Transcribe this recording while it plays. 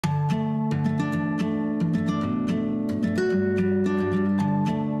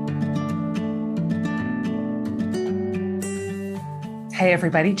Hey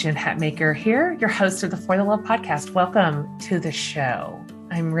everybody, Jen Hatmaker here, your host of the For the Love podcast. Welcome to the show.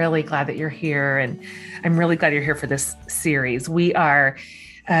 I'm really glad that you're here, and I'm really glad you're here for this series. We are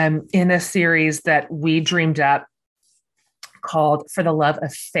in a series that we dreamed up called For the Love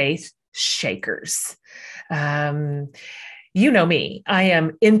of Faith Shakers. You know me, I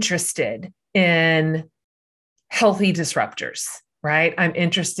am interested in healthy disruptors, right? I'm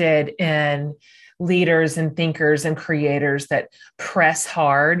interested in leaders and thinkers and creators that press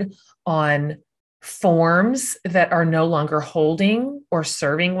hard on forms that are no longer holding or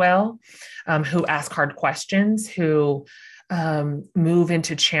serving well, who ask hard questions, who move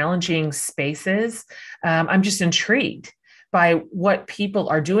into challenging spaces. I'm just intrigued by what people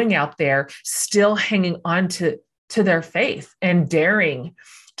are doing out there, still hanging on to their faith and daring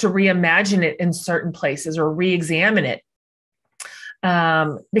to reimagine it in certain places or re-examine it.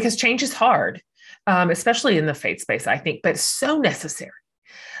 Because change is hard. Especially in the faith space, I think, but so necessary.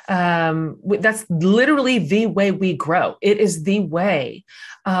 That's literally the way we grow. It is the way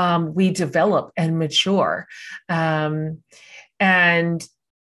we develop and mature. And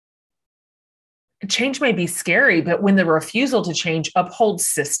change may be scary, but when the refusal to change upholds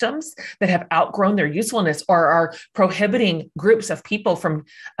systems that have outgrown their usefulness or are prohibiting groups of people from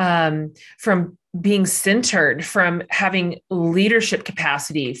being centered, from having leadership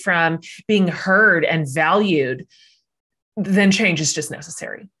capacity, from being heard and valued, then change is just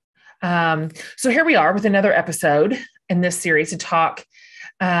necessary. So here we are with another episode in this series to talk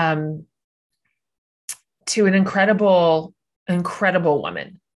to an incredible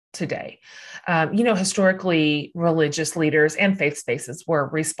woman today. Historically, religious leaders and faith spaces were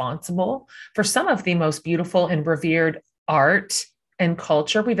responsible for some of the most beautiful and revered art and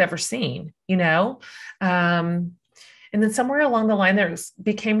culture we've ever seen, and then somewhere along the line, there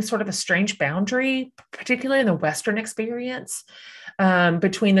became sort of a strange boundary, particularly in the Western experience,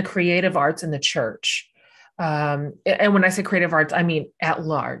 between the creative arts and the church. And when I say creative arts, I mean at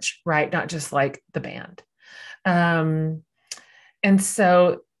large, right? Not just like the band. And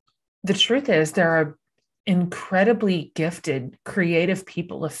so the truth is there are incredibly gifted, creative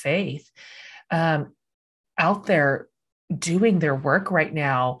people of faith out there doing their work right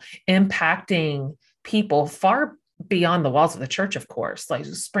now, impacting people far beyond the walls of the church, of course, like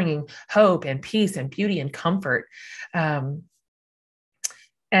bringing hope and peace and beauty and comfort. And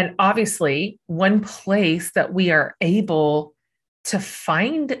obviously, one place that we are able to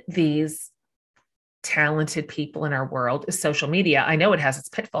find these talented people in our world is social media. I know it has its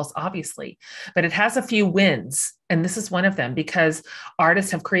pitfalls, obviously, but it has a few wins. And this is one of them, because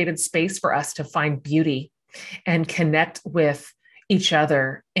artists have created space for us to find beauty and connect with each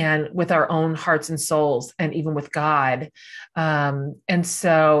other and with our own hearts and souls, and even with God. And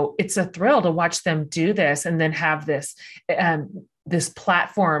so it's a thrill to watch them do this, and then have this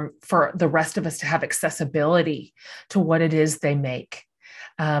platform for the rest of us to have accessibility to what it is they make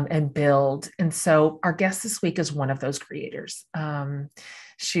and build. And so our guest this week is one of those creators.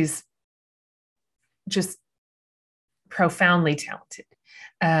 She's just profoundly talented.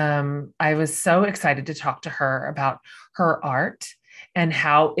 I was so excited to talk to her about her art and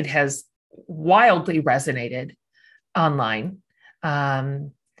how it has wildly resonated online,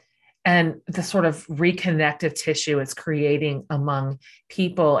 and the sort of reconnective tissue it's creating among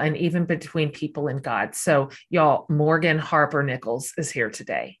people and even between people and God. So y'all, Morgan Harper Nichols is here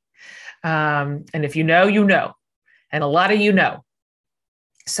today. And if you know, and a lot of you know.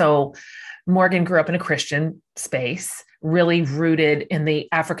 So Morgan grew up in a Christian space, really rooted in the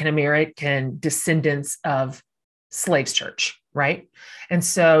African-American descendants of slaves church, right? And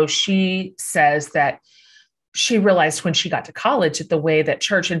so she says that she realized when she got to college that the way that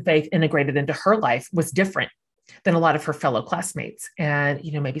church and faith integrated into her life was different than a lot of her fellow classmates. And,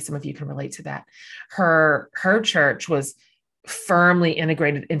 maybe some of you can relate to that. Her church was firmly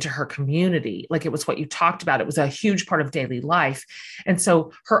integrated into her community. Like it was what you talked about. It was a huge part of daily life. And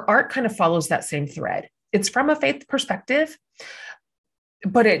so her art kind of follows that same thread. It's from a faith perspective,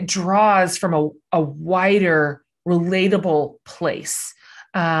 but it draws from a wider, relatable place,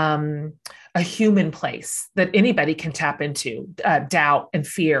 a human place that anybody can tap into, doubt and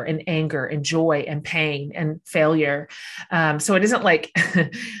fear and anger and joy and pain and failure. So it isn't like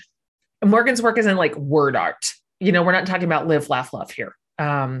Morgan's work isn't like word art. We're not talking about live, laugh, love here.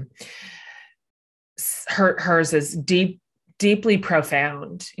 Hers is deeply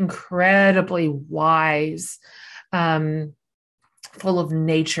profound, incredibly wise, full of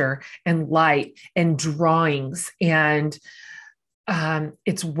nature and light and drawings. And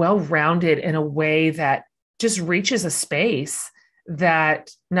it's well-rounded in a way that just reaches a space that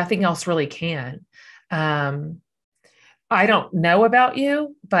nothing else really can. I don't know about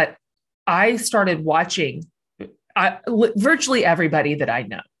you, but I started watching virtually everybody that I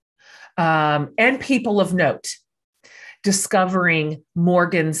know, and people of note, discovering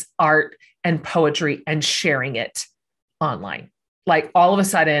Morgan's art and poetry and sharing it online. Like all of a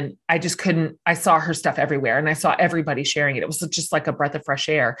sudden, I just couldn't, I saw her stuff everywhere and I saw everybody sharing it. It was just like a breath of fresh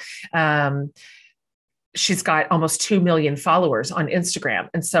air. She's got almost 2 million followers on Instagram.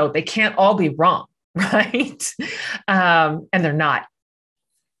 And so they can't all be wrong, right? And they're not.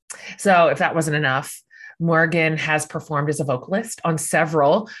 So if that wasn't enough, Morgan has performed as a vocalist on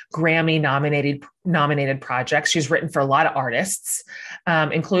several Grammy nominated projects. She's written for a lot of artists,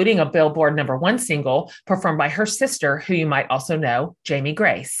 including a Billboard #1 single performed by her sister, who you might also know, Jamie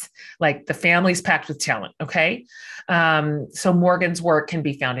Grace. Like the family's packed with talent. Okay. So Morgan's work can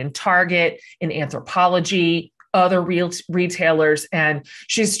be found in Target, in Anthropology, other retailers, and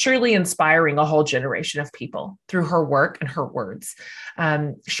she's truly inspiring a whole generation of people through her work and her words.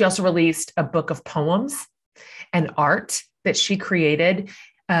 She also released a book of poems and art that she created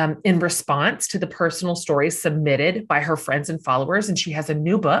in response to the personal stories submitted by her friends and followers. And she has a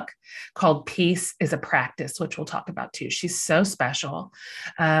new book called Peace is a Practice, which we'll talk about too. She's so special.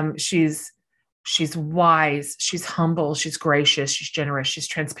 She's wise, she's humble, she's gracious, she's generous, she's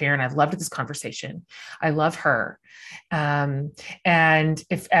transparent. I've loved this conversation. I love her. And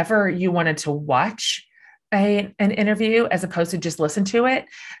if ever you wanted to watch an interview as opposed to just listen to it,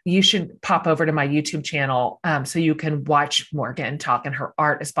 you should pop over to my YouTube channel so you can watch Morgan talk, and her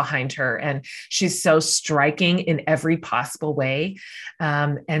art is behind her. And she's so striking in every possible way.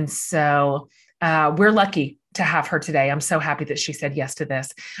 And so we're lucky to have her today. I'm so happy that she said yes to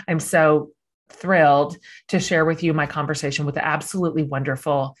this. I'm so thrilled to share with you my conversation with the absolutely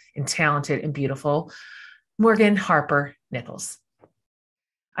wonderful and talented and beautiful Morgan Harper Nichols.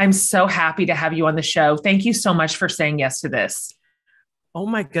 I'm so happy to have you on the show. Thank you so much for saying yes to this. Oh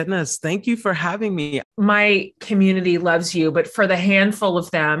my goodness. Thank you for having me. My community loves you, but for the handful of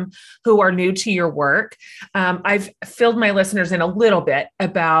them who are new to your work, I've filled my listeners in a little bit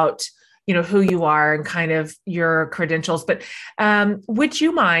about who you are and kind of your credentials. But would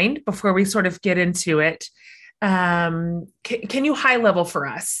you mind, before we sort of get into it, can you high level for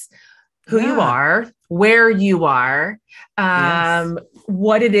us who you are, where you are, Yes.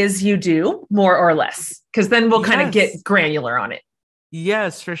 what it is you do, more or less? Because then we'll kind of get granular on it.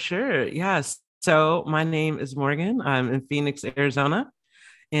 Yes, for sure. Yes. So my name is Morgan. I'm in Phoenix, Arizona,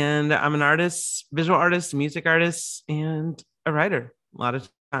 and I'm an artist, visual artist, music artist, and a writer. A lot of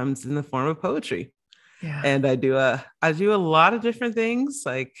times in the form of poetry. Yeah. And I do a lot of different things.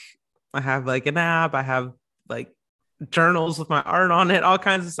 Like I have like an app, I have like journals with my art on it, all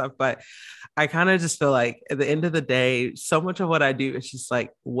kinds of stuff. But I kind of just feel like at the end of the day, so much of what I do is just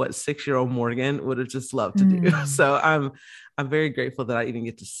like what 6-year-old Morgan would have just loved to do. So I'm very grateful that I even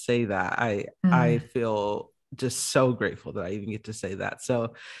get to say that. I feel just so grateful that I even get to say that.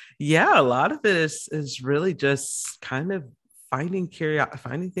 So yeah, a lot of it is really just kind of finding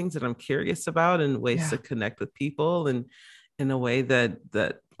things that I'm curious about and ways to connect with people, and in a way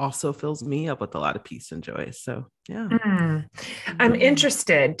that also fills me up with a lot of peace and joy. So yeah. I'm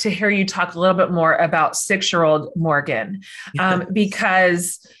interested to hear you talk a little bit more about 6-year-old Morgan,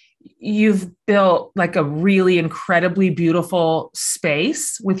 because you've built like a really incredibly beautiful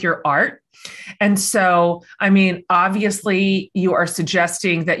space with your art. And so, I mean, obviously you are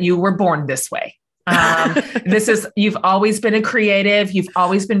suggesting that you were born this way. You've always been a creative. You've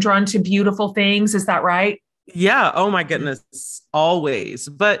always been drawn to beautiful things. Is that right? Yeah. Oh my goodness. Always.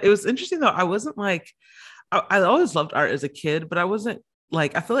 But it was interesting though. I wasn't like, I always loved art as a kid, but I wasn't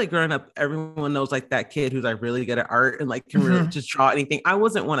like, I feel like growing up, everyone knows like that kid who's like really good at art and like can really just draw anything. I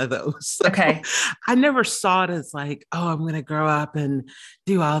wasn't one of those. So okay. I never saw it as like, oh, I'm going to grow up and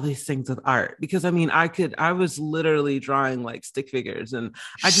do all these things with art, because I mean, I was literally drawing like stick figures, and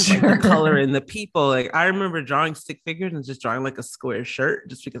I just like the color and the people. Like I remember drawing stick figures and just drawing like a square shirt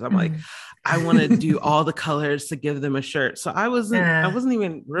just because I'm like, I want to do all the colors to give them a shirt. So I wasn't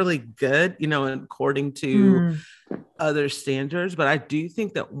even really good, according to other standards. But I do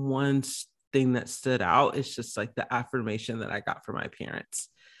think that one thing that stood out is just like the affirmation that I got from my parents.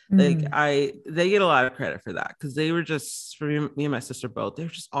 Like they get a lot of credit for that, because they were just, for me and my sister both, they were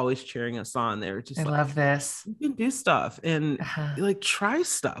just always cheering us on. They were just I love this. You can do stuff and like try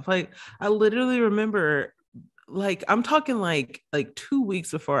stuff. Like I literally remember, like I'm talking like 2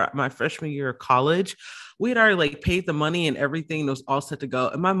 weeks before my freshman year of college, we had already like paid the money and everything was all set to go.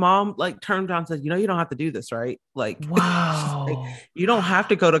 And my mom like turned around and said, you don't have to do this, right? Like, wow. like, you don't have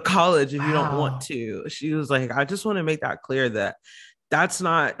to go to college if you don't want to. She was like, I just want to make that clear that that's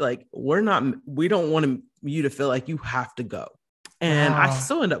not like, we don't want to you to feel like you have to go. And I Wow.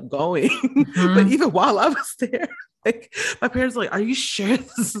 still end up going. But Mhm. even while I was there, like my parents were like, are you sure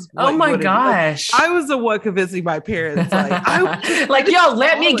this is Oh what you my want to do? Like I gosh. was the one convincing my parents, like I want to Like, finish yo,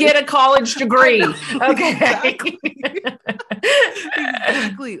 let me college. get a college I know, degree. Okay. exactly.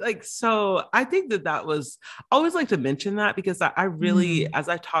 Exactly. Like, so I think that was, I always like to mention that because I really, Mm, as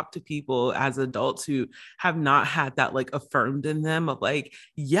I talk to people as adults who have not had that like affirmed in them of like,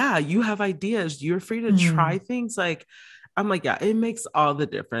 yeah, you have ideas, you're free to try mm, things. Like, I'm like, yeah, it makes all the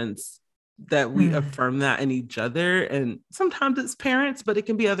difference that we mm, affirm that in each other. And sometimes it's parents, but it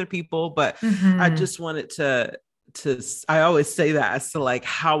can be other people. But I mhm, just wanted to I always say that as to like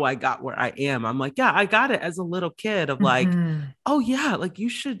how I got where I am. I'm like, yeah, I got it as a little kid of like, mhm, oh yeah, like you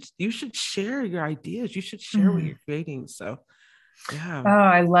should share your ideas. You should share what mhm. you're creating. So yeah. Oh,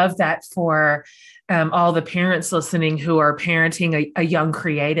 I love that for all the parents listening who are parenting a young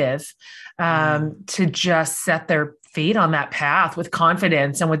creative, Yeah. to just set their feet on that path with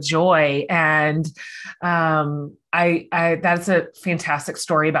confidence and with joy. And that's a fantastic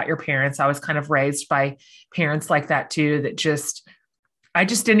story about your parents. I was kind of raised by parents like that too, that just I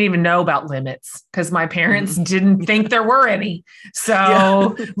just didn't even know about limits because my parents Mhm. didn't think there were any. Yeah.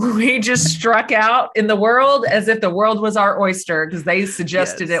 So we just struck out in the world as if the world was our oyster because they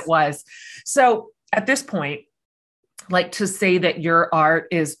suggested it Yes. was. So at this point, like to say that your art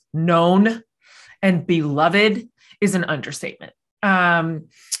is known and beloved is an understatement. Um,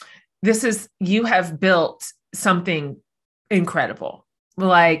 you have built something incredible.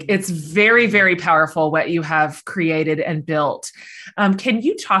 Like it's very, very powerful what you have created and built. Can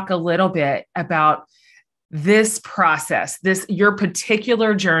you talk a little bit about this process, this your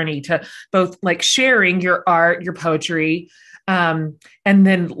particular journey to both like sharing your art, your poetry, and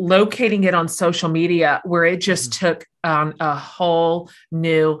then locating it on social media where it just Mhm. took on a whole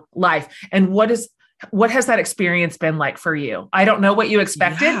new life? And what has that experience been like for you? I don't know what you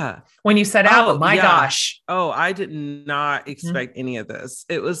expected Yeah. when you set out, but Oh, my yeah. gosh. Oh, I did not Mhm. expect any of this.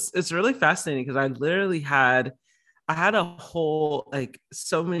 It's really fascinating because I literally had, I had a whole, like,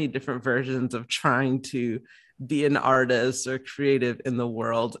 so many different versions of trying to be an artist or creative in the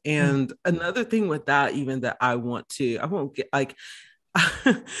world. And another thing with that, even that I won't get like,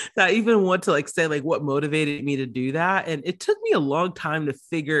 that I even want to like say like what motivated me to do that. And it took me a long time to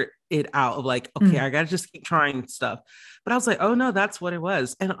figure it out of like, okay, Mm. I gotta just keep trying stuff. But I was like, oh no, that's what it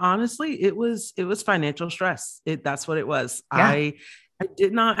was. And honestly, it was financial stress. That's what it was. Yeah. I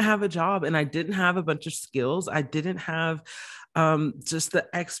did not have a job and I didn't have a bunch of skills. I didn't have just the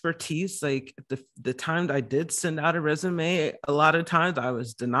expertise. Like the time I did send out a resume, a lot of times I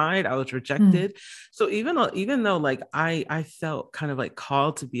was denied, I was Mm. rejected. So even though like I felt kind of like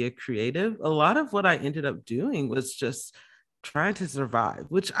called to be a creative, a lot of what I ended up doing was just trying to survive,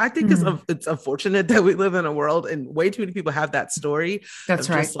 which I think is Mm. it's unfortunate that we live in a world and way too many people have that story That's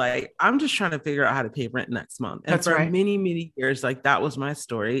of right. just like, I'm just trying to figure out how to pay rent next month. And That's for right. many, many years, like that was my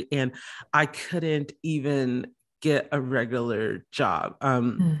story. And I couldn't even get a regular job.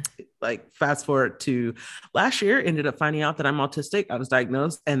 Mm. Like fast forward to last year, ended up finding out that I'm autistic. I was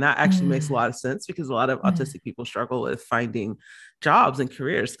diagnosed, and that actually makes a Mm. lot of sense because a lot of Mm. autistic people struggle with finding jobs and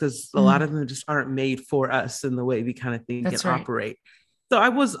careers because a lot Mm. of them just aren't made for us in the way we kind of think and That's right. operate. So I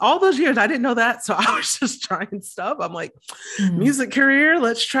was all those years, I didn't know that. So I was just trying stuff. I'm like, Mm. music career,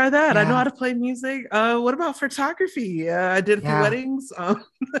 let's try that. I know how Yeah. to play music. What about photography? I did a few Yeah. weddings.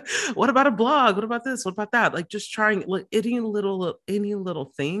 What about a blog? What about this? What about that? Like just trying like any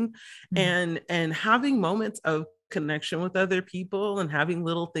little thing, Mm. and having moments of connection with other people and having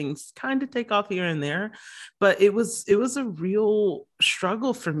little things kind of take off here and there. But it was a real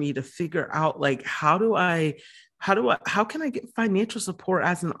struggle for me to figure out like how can I get financial support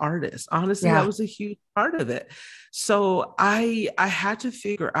as an artist? Honestly, that Yeah. was a huge part of it. So I had to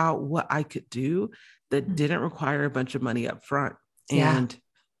figure out what I could do that Mm. didn't require a bunch of money up front. Yeah.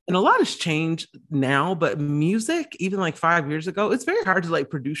 And a lot has changed now, but music, even like 5 years ago, it's very hard to like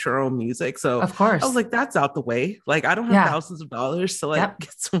produce your own music. So Of I was course. like, that's out the way. Like, I don't have Yeah. thousands of dollars to like Yep.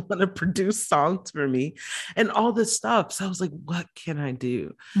 get someone to produce songs for me and all this stuff. So I was like, what can I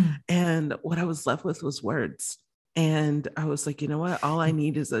do? Mm. And what I was left with was words. And I was like, you know what? All I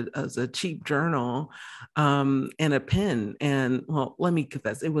need is a cheap journal and a pen. And well, let me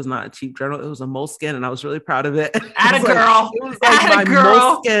confess, it was not a cheap journal. It was a moleskin, and I was really proud of it. Atta girl. It was like Atta my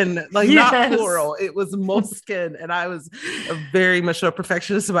girl. moleskin, like not Yes. plural. It was moleskin, and I was very much a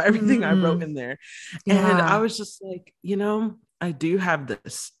perfectionist about everything I wrote Mm. in there. And I Yeah. was just like, I do have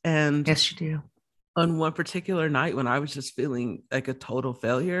this. And Yes, you do. on one particular night when I was just feeling like a total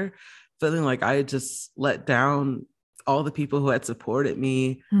failure, feeling like I had just let down all the people who had supported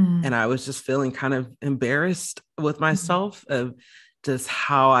me. Mm. And I was just feeling kind of embarrassed with Mm. myself of just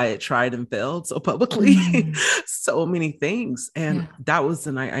how I had tried and failed so publicly, Mm. so many things. And Yeah. that was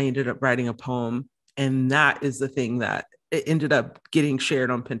the night I ended up writing a poem. And that is the thing that it ended up getting shared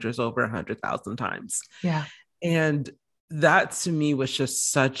on Pinterest over 100,000 times. Yeah. And that to me was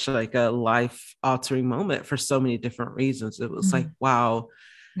just such like a life altering moment for so many different reasons. It was like, Mm. wow,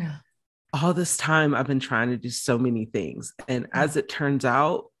 Yeah. all this time I've been trying to do so many things. And Yeah. as it turns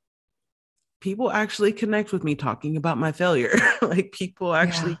out, people actually connect with me talking about my failure. Like people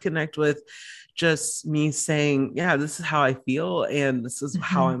actually Yeah. connect with just me saying, yeah, this is how I feel. And this is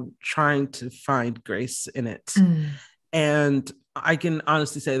how Mm-hmm. I'm trying to find grace in it. Mm. And I can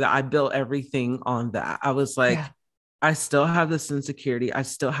honestly say that I built everything on that. I was like, Yeah. I still have this insecurity. I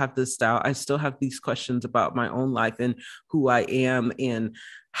still have this doubt. I still have these questions about my own life and who I am and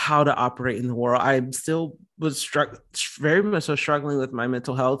how to operate in the world. I still was very much so struggling with my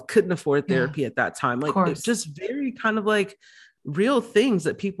mental health, couldn't afford Yeah. therapy at that time. Of Like it course. just very kind of like real things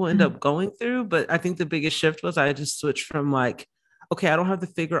that people end Mm. up going through. But I think the biggest shift was I just switched from like, okay, I don't have to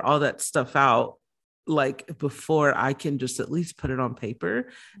figure all that stuff out like before I can just at least put it on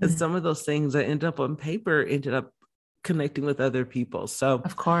paper. And Mm. some of those things that end up on paper ended up connecting with other people. So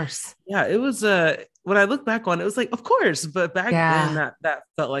Of course. yeah, it was when I look back on it, it was like, of course, but back then Yeah. that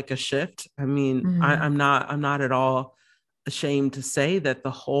felt like a shift. I mean, Mm. I'm not at all ashamed to say that the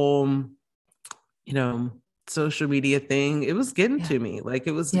whole, you know, social media thing, it was getting Yeah. to me. Like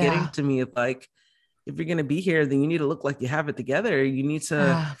it was getting Yeah. to me of like, if you're gonna be here, then you need to look like you have it together. You need to,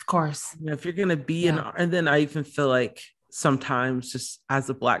 Of course. you know, if you're gonna be in, Yeah. and then I even feel like sometimes just as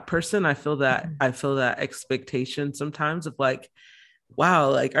a Black person, Mhm. I feel that expectation sometimes of like,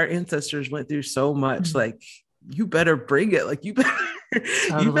 wow, like our ancestors went through so much, Mm. like you better bring it, like you better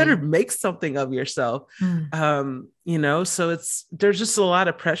you better Totally. make something of yourself. Mm. You know, so there's just a lot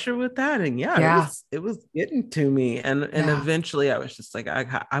of pressure with that. And yeah, Yeah. it was getting to me. And Yeah. eventually I was just like,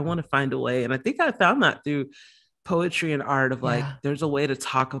 I want to find a way. And I think I found that through poetry and art of like Yeah. there's a way to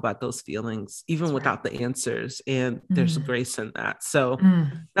talk about those feelings even That's right. without the answers, and there's Mm. grace in that. So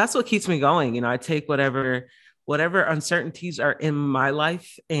Mm. that's what keeps me going. You know, I take whatever uncertainties are in my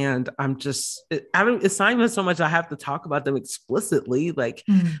life, and I'm just I don't it's not even so much I have to talk about them explicitly, like,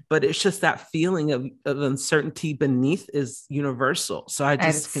 Mm. but it's just that feeling of uncertainty beneath is universal. So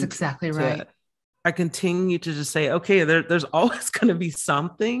That's exactly right. I continue to just say, okay, there's always going to be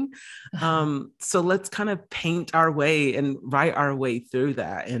something. Uh-huh. So let's kind of paint our way and write our way through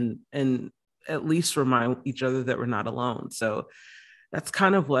that, and at least remind each other that we're not alone. So that's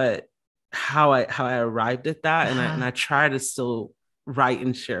kind of how I arrived at that, and Uh-huh. I try to still write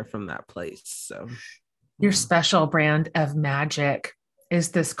and share from that place. So Your yeah, special brand of magic is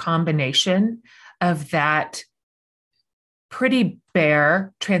this combination of that pretty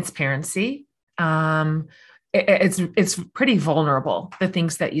bare transparency. Um, it's pretty vulnerable, the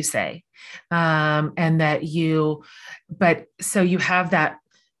things that you say, and that you, but so you have that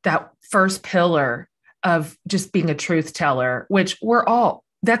first pillar of just being a truth teller, which we're all.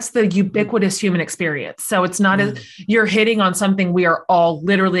 That's the mhm, ubiquitous human experience. So it's not yeah, as you're hitting on something we are all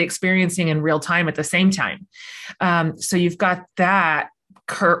literally experiencing in real time at the same time. So you've got that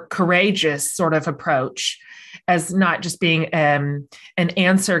courageous sort of approach as not just being an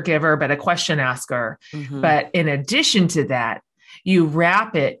answer giver, but a question asker. mhm, But in addition to that, you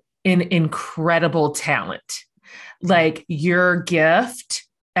wrap it in incredible talent, like your gift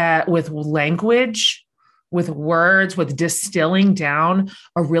with language, with words, with distilling down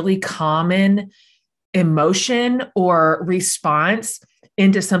a really common emotion or response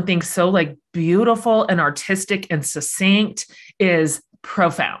into something so like beautiful and artistic and succinct is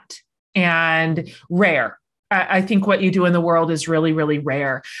profound and rare. I think what you do in the world is really, really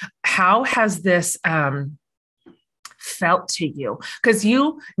rare. How has this felt to you? Because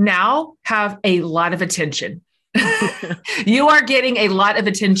you now have a lot of attention. You are getting a lot of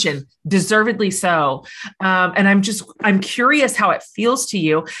attention, deservedly so. And I'm curious how it feels to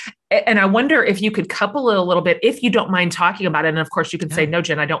you. And I wonder if you could couple it a little bit, if you don't mind talking about it. And of course, you can say, yeah, no,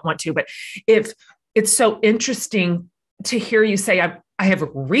 Jen, I don't want to. But if it's so interesting to hear you say, I have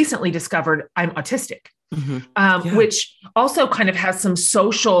recently discovered I'm autistic, mhm, yeah, which also kind of has some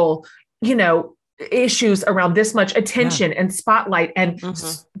social, you know, issues around this much yeah, attention and spotlight and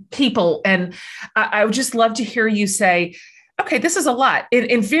mhm, people. And I would just love to hear you say, okay, this is a lot.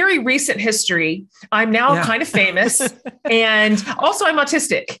 In very recent history, I'm now yeah, kind of famous and also I'm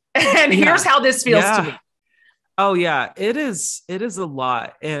autistic. And here's yeah, how this feels to yeah. me. Oh yeah, it is a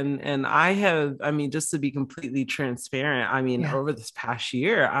lot. And I have, I mean, just to be completely transparent, I mean, Yeah. over this past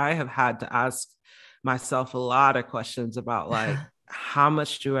year, I have had to ask myself a lot of questions about like, how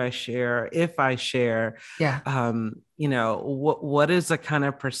much do I share? If I share, Yeah. what is the kind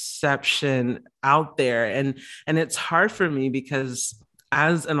of perception out there? And it's hard for me because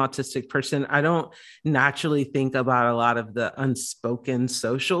as an autistic person, I don't naturally think about a lot of the unspoken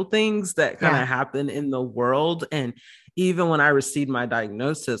social things that kind Yeah. of happen in the world. And even when I received my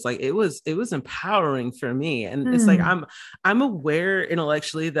diagnosis, like it was empowering for me. And it's like Mm. I'm aware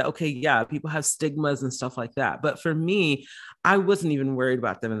intellectually that okay, yeah, people have stigmas and stuff like that. But for me, I wasn't even worried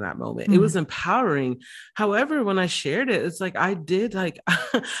about them in that moment. It was Mm. empowering. However, when I shared it, it's like I did like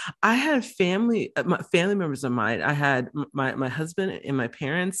I had family members of mine. I had my husband and my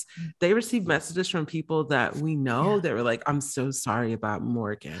parents. They received messages from people that we know Yeah. that were like, "I'm so sorry about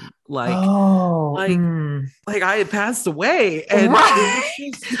Morgan." Oh. Like Mm. like I had passed away, and it Right.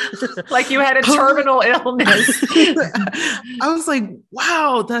 was just Like you had a I was like terminal illness. I was like,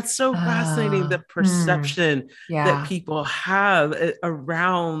 wow, that's so fascinating, the Mm. perception that Yeah. people have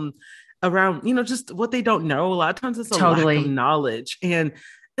around just what they don't know. A lot of times it's a lack of Totally. knowledge, and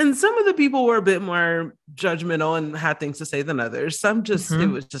some of the people were a bit more judgmental and had things to say than others. Some just it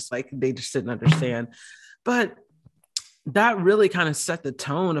Mm-hmm. was just like they just didn't understand. But that really kind of set the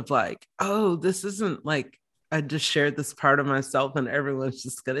tone of like, oh, this isn't like I just shared this part of myself and everyone's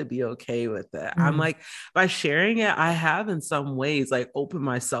just going to be okay with it. I'm Mm. like, by sharing it, I have in some ways like opened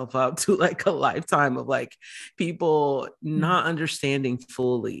myself up to like a lifetime of like people Mm. not understanding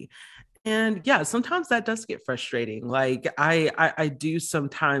fully. And yeah, sometimes that does get frustrating. Like I do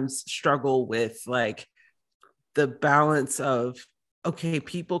sometimes struggle with like the balance of okay,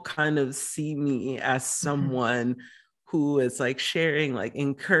 people kind of see me as Mhm. someone who is like sharing like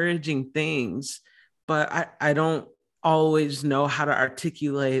encouraging things, but I don't always know how to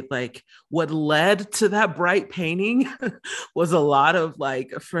articulate like what led to that bright painting was a lot of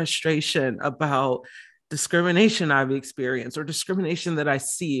like frustration about discrimination I've experienced or discrimination that I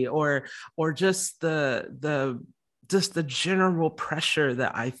see or just the general pressure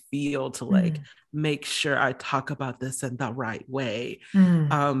that I feel to like Mm. make sure I talk about this in the right way.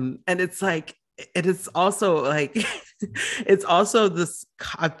 Mm. And it's like, it is also like, it's also this,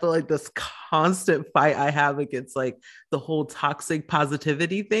 I feel like this constant fight I have against like the whole toxic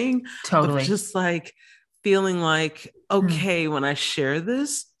positivity thing of Totally. just like feeling like, Mm. okay, when I share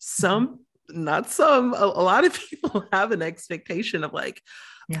this, Mhm. not some, a lot of people have an expectation of like,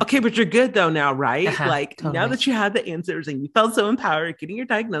 Yeah. okay, but you're good though now, right? Like now Totally. that you had the answers and you felt so empowered getting your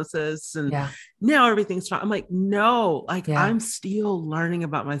diagnosis and Yeah. now everything's fine. I'm like, no, like Yeah. I'm still learning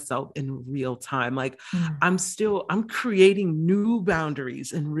about myself in real time. Like Mm. I'm creating new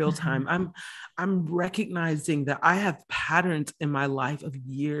boundaries in real time. Mhm. I'm recognizing that I have patterns in my life of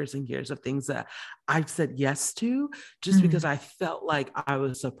years and years of things that I've said yes to just because Mm. I felt like I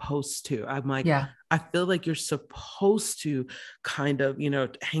was supposed to. I'm like, Yeah. I feel like you're supposed to kind of,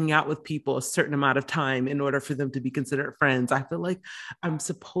 hang out with people a certain amount of time in order for them to be considered friends. I feel like I'm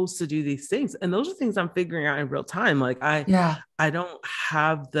supposed to do these things. And those are things I'm figuring out in real time. Like Yeah. I don't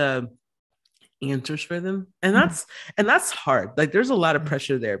have the answers for them. And Mm. that's hard. Like there's a lot of Mm.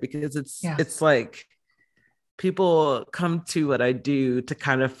 pressure there because Yeah. it's like people come to what I do to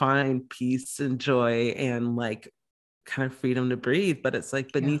kind of find peace and joy and like kind of freedom to breathe. But it's like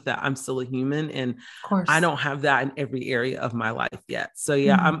Yeah. beneath that, I'm still a human and Of I course. don't have that in every area of my life yet. So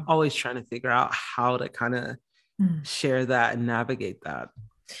yeah, I'm Mm. always trying to figure out how to kind of Mm. share that and navigate that.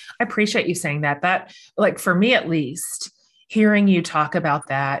 I appreciate you saying that. That, like, for me at least, hearing you talk about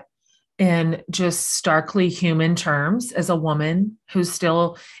that in just starkly human terms as a woman who's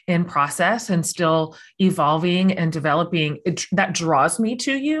still in process and still evolving and developing, that draws me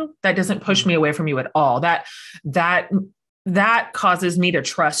to you. That doesn't push me away from you at all. That that causes me to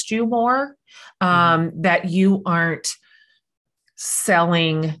trust you more. Mm-hmm. That you aren't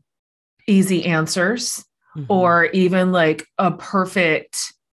selling easy answers Mm-hmm. or even like a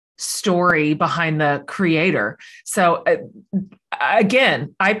perfect story behind the creator. So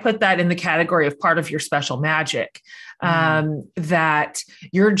again, I put that in the category of part of your special magic, Mm. that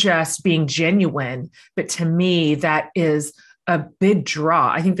you're just being genuine. But to me, that is a big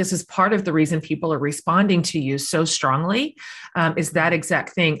draw. I think this is part of the reason people are responding to you so strongly, is that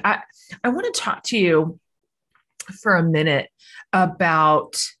exact thing. I want to talk to you for a minute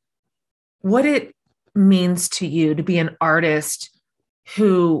about what it means to you to be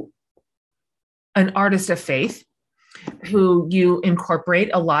who, an artist of faith, who you incorporate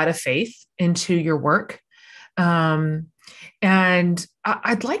a lot of faith into your work. Um, and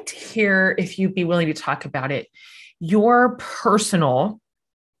I'd like to hear, if you'd be willing to talk about it, your personal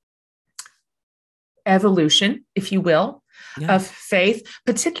evolution, if you will, Yeah. of faith.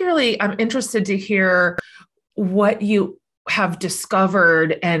 Particularly, I'm interested to hear what you have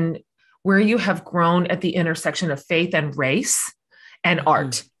discovered and where you have grown at the intersection of faith and race and Mhm.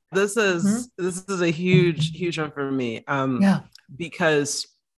 art. This Mhm. is this is a huge one for me. Yeah. Because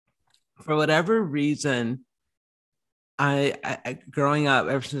for whatever reason, I growing up,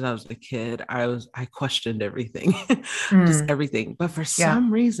 ever since I was a kid, I questioned everything, just Mm. everything. But Yeah. for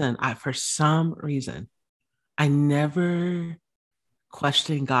some reason, I never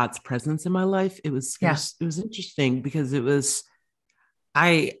questioned God's presence in my life. Yeah. It was interesting because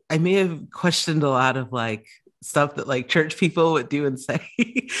I may have questioned a lot of like stuff that like church people would do and say.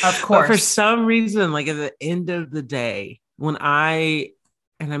 Of But for course. some reason, like at the end of the day, and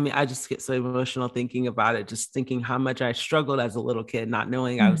I mean, I just get so emotional thinking about it, just thinking how much I struggled as a little kid, not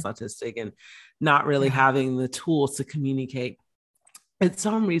knowing I was Mm. autistic and not really Yeah. having the tools to communicate. At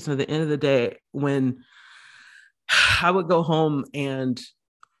some reason, at the end of the day, when I would go home and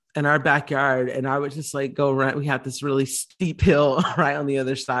in our backyard and I would just like go around. We had this really steep hill right on the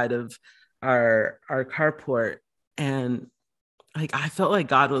other side of our carport. And like I felt like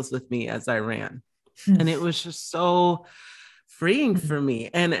God was with me as I ran. Mm. And it was just so freeing Mm. for me.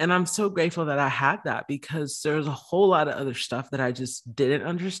 And I'm so grateful that I had that because there's a whole lot of other stuff that I just didn't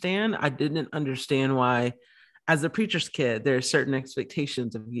understand. I didn't understand why as a preacher's kid, there are certain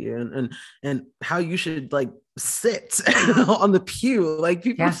expectations of you and how you should like sit on the pew. Like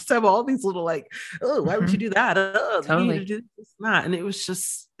people Yeah. just have all these little like, oh, why would you Mhm. do that? Oh, you need to Totally. do this and that. And it was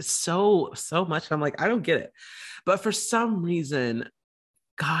just so much. I'm like, I don't get it. But for some reason,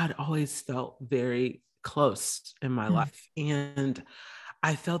 God always felt very close in my Mm. life. And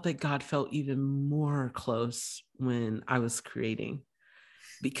I felt that God felt even more close when I was creating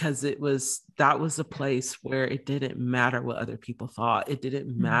because that was a place where it didn't matter what other people thought. It didn't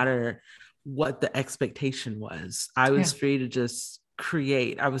Mm. matter what the expectation was. I was Yeah. free to just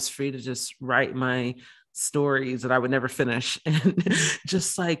create. I was free to just write my stories that I would never finish and Mm.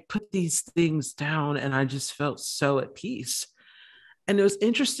 just like put these things down. And I just felt so at peace. And it was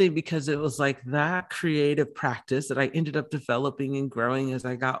interesting because it was like that creative practice that I ended up developing and growing as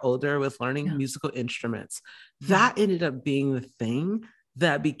I got older with learning Yeah. musical instruments. Mm. That ended up being the thing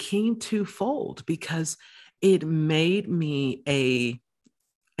that became twofold because it made me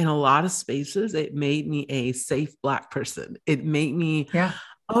in a lot of spaces, it made me a safe Black person. It made me, Yeah.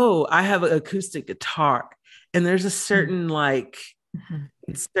 oh, I have an acoustic guitar. And there's a Mm. certain like Mhm.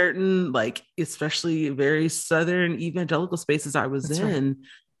 certain like especially very southern evangelical spaces I was That's right. in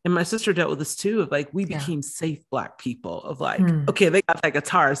and my sister dealt with this too of like we Yeah. became safe Black people of like Mm. okay they got that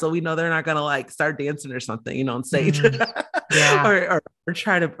guitar so we know they're not gonna like start dancing or something you know on stage Mm. Yeah. or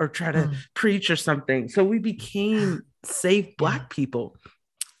try to Mm. preach or something so we became safe Yeah. Black people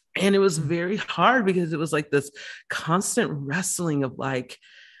and it was Mm. very hard because it was like this constant wrestling of like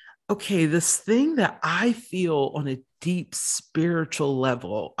okay, this thing that I feel on a deep spiritual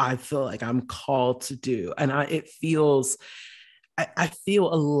level, I feel like I'm called to do. And I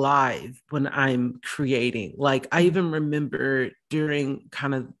feel alive when I'm creating. Like I Mm. even remember during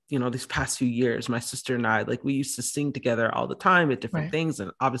kind of, you know, these past few years, my sister and I, like we used to sing together all the time at different Right. things.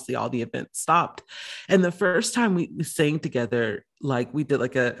 And obviously all the events stopped. And the first time we sang together, like we did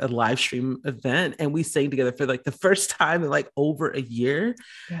like a live stream event and we sang together for like the first time in like over a year.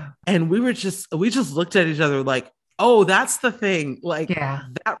 Yeah. And we just looked at each other like, oh, that's the thing. Like Yeah.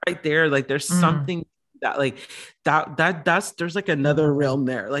 that right there, like there's Mm. something that like that's there's like another Mm. realm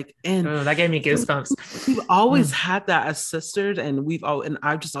there. Like, and Oh, that gave me so goosebumps. we've always Mm. had that as sisters, and and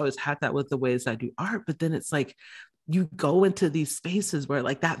I've just always had that with the ways I do art. But then it's like you go into these spaces where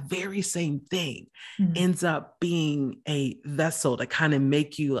like that very same thing Mm. ends up being a vessel to kind of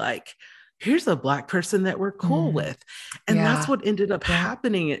make you like here's a Black person that we're cool Mm. with and that's Yeah. what ended up Yeah.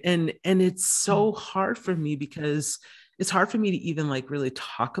 happening and it's so Mm. hard for me because it's hard for me to even like really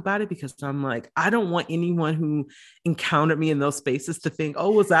talk about it because I'm like I don't want anyone who encountered me in those spaces to think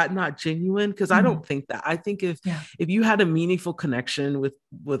oh was that not genuine because I Mm. don't think that I think Yeah. if you had a meaningful connection with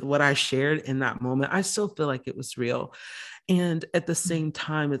what I shared in that moment I still feel like it was real and at the Mm. same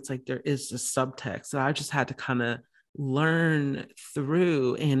time, it's like there is a subtext that I just had to kind of learn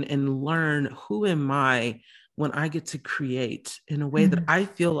through and learn who am I when I get to create in a way that Mm. I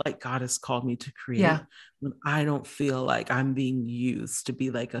feel like God has called me to Yeah. create when I don't feel like I'm being used to be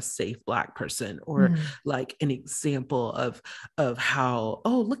like a safe Black person or Mm. like an example of how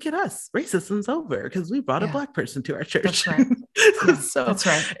oh look at us racism's over because we brought a Yeah. Black person to our That's church right. Yeah. so That's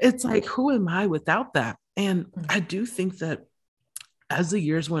right. it's like who am I without that and Mm. I do think that as the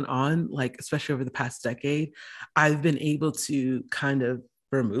years went on, like especially over the past decade, I've been able to kind of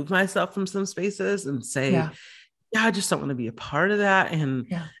remove myself from some spaces and say, Yeah. yeah, I just don't want to be a part of that.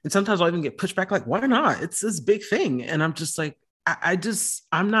 Yeah. And sometimes I'll even get pushed back, like, why not? It's this big thing. And I'm just like,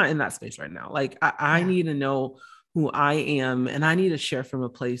 I'm not in that space right now. Like I Yeah. need to know who I am, and I need to share from a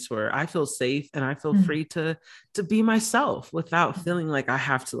place where I feel safe and I feel Mm. free to be myself without feeling like I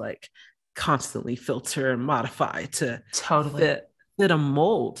have to like constantly filter and modify to Totally. fit a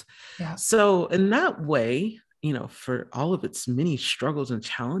mold. Yeah. So in that way, for all of its many struggles and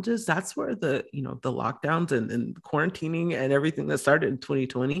challenges, that's where the lockdowns and quarantining and everything that started in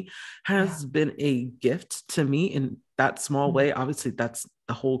 2020 Yeah. has been a gift to me in that small Mm. way. Obviously, that's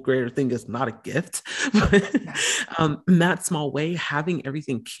the whole greater thing is not a gift, but Yeah. in that small way, having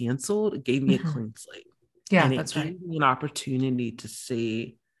everything canceled gave me a Hmm. clean slate. Yeah, And it that's right. gave me an opportunity to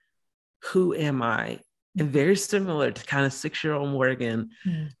see who am I? And Mhm. very similar to kind of 6-year-old Morgan,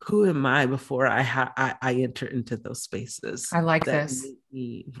 Mm. who am I before I enter into those spaces I like that this. made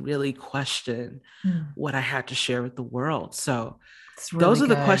me really question Mm. what I had to share with the world. So It's really those are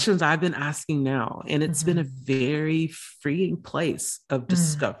the good. questions I've been asking now. And it's been a Hmm. very freeing place of Mm.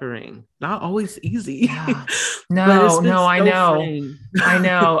 discovering. Not always easy, Yeah. but it's No, been no, I so know. freeing. I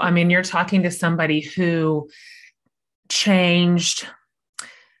know. I mean, you're talking to somebody who changed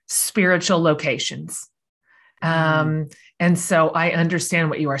spiritual locations. Mm, Um, and so I understand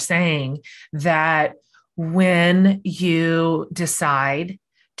what you are saying, that when you decide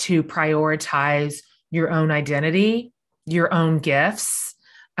to prioritize your own identity, your own gifts,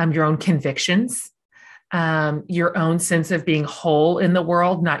 your own convictions, your own sense of being whole in the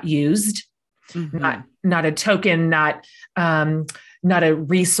world, not used, mhm. not a token, um, not a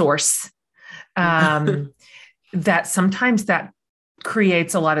resource. Um, that sometimes that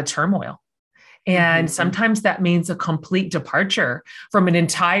creates a lot of turmoil. And Mhm. sometimes that means a complete departure from an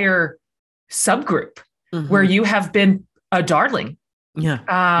entire subgroup where Mhm. you have been a darling. Yeah.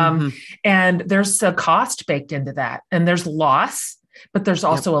 Um, Mhm. and there's a cost baked into that, and there's loss, but there's Yep.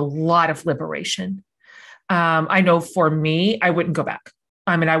 also a lot of liberation. I know for me, I wouldn't go back.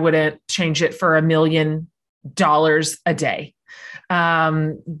 I mean, I wouldn't change it for $1 million a day.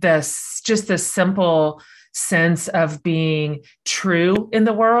 This just the simple sense of being true in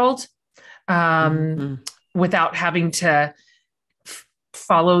the world, um, Mhm. without having to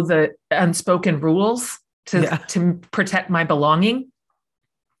follow the unspoken rules Yeah. to protect my belonging.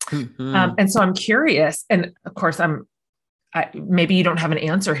 Mhm. And so I'm curious, and of course, maybe you don't have an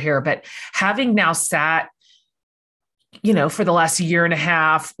answer here, but having now sat, for the last year and a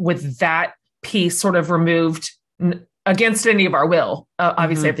half with that piece sort of removed against any of our will,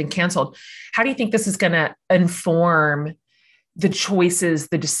 obviously Mhm. everything canceled. How do you think this is going to inform the choices,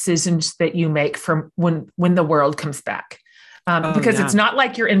 the decisions that you make from when the world comes back? Oh Because it's yeah. not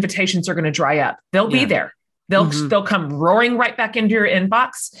like your invitations are going to dry up. They'll be Yeah. there. They'll Mhm. they'll come roaring right back into your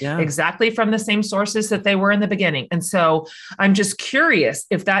inbox Yeah. exactly from the same sources that they were in the beginning. And so I'm just curious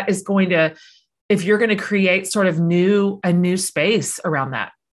if that is going to, if you're going to create sort of a new space around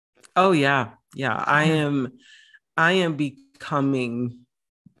that. Oh yeah. Yeah. I Yeah. am I am becoming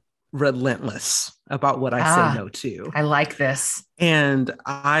relentless about what I say Ah, no to. I like this. And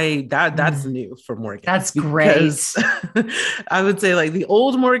that's Mm, new for Morgan, that's because great. I would say like the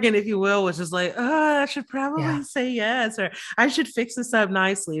old Morgan, if you will, was just like, I should Yeah. probably say yes, or I should fix this up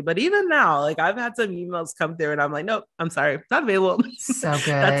nicely. But even now, like I've had some emails come through and I'm like, nope, I'm sorry, not available. So That's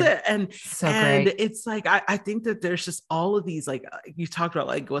good. it. And So and great. it's like I think that there's just all of these, like you talked about,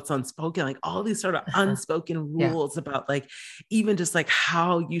 like what's unspoken, like all these sort of Uh-huh. unspoken Yeah. rules about like even just like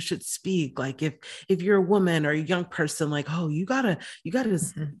how you should speak. Like if you're a woman or a young person, like, oh, you gotta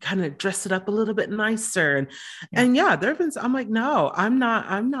Mhm. kind of dress it up a little bit nicer. and Yeah. and yeah, there have been, I'm like, no, I'm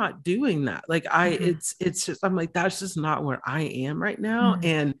not doing that. Like Mhm. it's just, I'm like, that's just not where I am right now.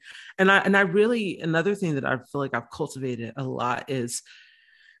 Mm. And I really, another thing that I feel like I've cultivated a lot is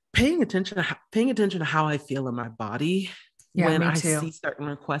paying attention to how I feel in my body Yeah, when me I too. see certain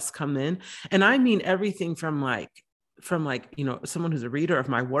requests come in. And I mean everything from someone who's a reader of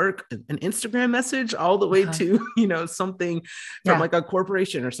my work, an Instagram message, all the way Uh-huh. to something from Yeah. like a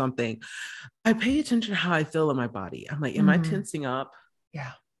corporation or something. I pay attention to how I feel in my body. I'm like, am I Mm. tensing up?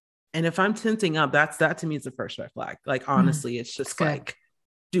 Yeah. And if I'm tensing up, that to me is the first red flag. Like Mm. honestly, it's It's just good. like,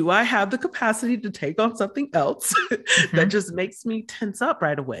 do I have the capacity to take on something else that Hmm. just makes me tense up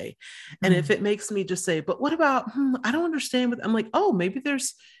right away? And if Mm. it makes me just say, but what about, I don't understand. I'm like, oh, maybe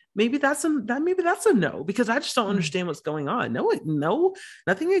that's a no, because I just don't Mm. understand what's going on. No,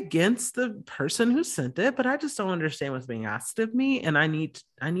 nothing against the person who sent it, but I just don't understand what's being asked of me. And I need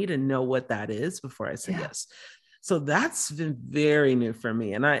to know what that is before I say Yeah. yes. So that's been very new for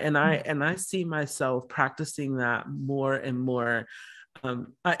me. And I and I Mm. and I see myself practicing that more and more,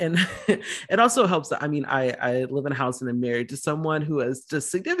 And it also helps that, I mean, I live in a house and I'm married to someone who is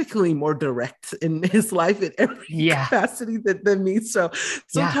just significantly more direct in his life in every capacity than me. So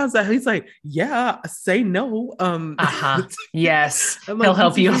sometimes he's like, yeah, say no. Yes. I'm He'll like,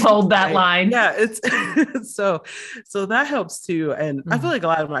 help you hold that line. Yeah. It's so that helps too. And I feel like a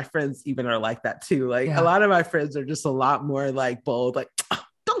lot of my friends even are like that too. Like a lot of my friends are just a lot more like bold, like, oh,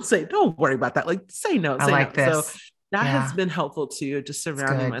 don't worry about that. Like, say no, I say like no. this. So that has been helpful too, just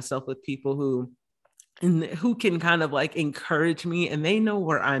surrounding myself with people who can kind of like encourage me, and they know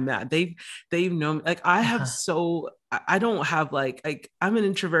where I'm at. They've known, like, I have I don't have like I'm an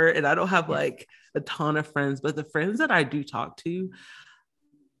introvert and I don't have like a ton of friends, but the friends that I do talk to,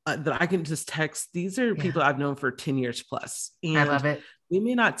 that I can just text, these are people I've known for 10 years plus. And I love it. We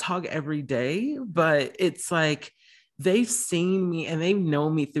may not talk every day, but it's like, they've seen me and they've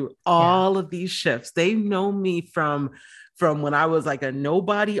known me through all of these shifts. They've known me from when I was like a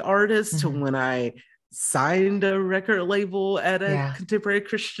nobody artist to when I signed a record label at a contemporary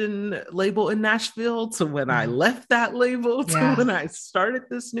Christian label in Nashville, to when I left that label, to when I started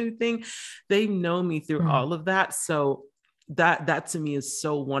this new thing. They know me through all of that. So that to me is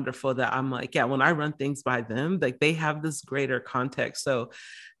so wonderful, that I'm like, when I run things by them, like, they have this greater context. So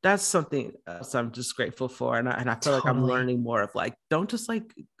that's something else I'm just grateful for. And I feel like I'm learning more of like, don't just like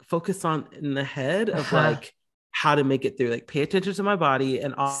focus on in the head of like how to make it through, like pay attention to my body,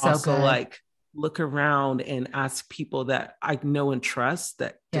 and also like look around and ask people that I know and trust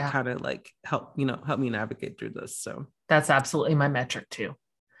that to kind of like help me navigate through this. So that's absolutely my metric too.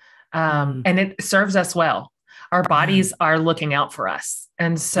 And it serves us well. Our bodies are looking out for us.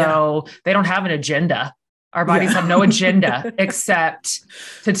 And so they don't have an agenda. Our bodies have no agenda except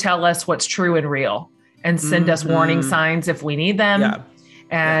to tell us what's true and real, and send us warning signs if we need them,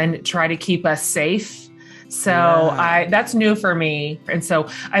 and try to keep us safe. So that's new for me. And so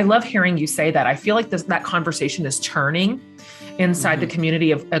I love hearing you say that. I feel like that conversation is turning inside the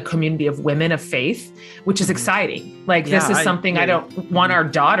community of a community of women of faith, which is exciting. Like, this is something I don't want our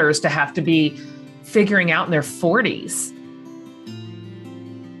daughters to have to be figuring out in their 40s.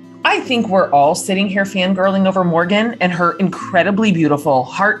 I think we're all sitting here fangirling over Morgan and her incredibly beautiful,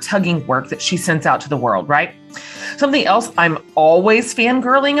 heart-tugging work that she sends out to the world, right? Something else I'm always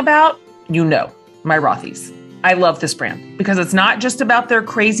fangirling about, my Rothys. I love this brand because it's not just about their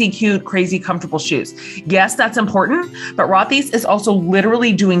crazy cute, crazy comfortable shoes. Yes, that's important, but Rothy's is also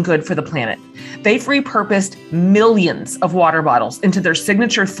literally doing good for the planet. They've repurposed millions of water bottles into their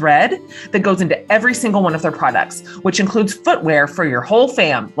signature thread that goes into every single one of their products, which includes footwear for your whole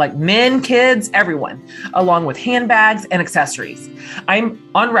fam, like men, kids, everyone, along with handbags and accessories. I'm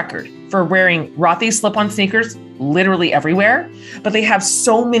on record for wearing Rothy slip-on sneakers literally everywhere, but they have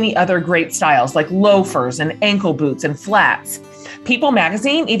so many other great styles like loafers and ankle boots and flats. People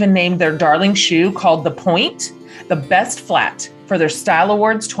magazine even named their darling shoe called The Point the best flat for their Style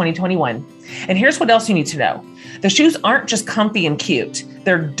Awards 2021. And here's what else you need to know. The shoes aren't just comfy and cute.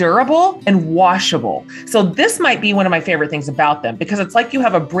 They're durable and washable. So this might be one of my favorite things about them, because it's like you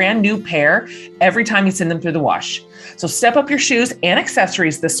have a brand new pair every time you send them through the wash. So step up your shoes and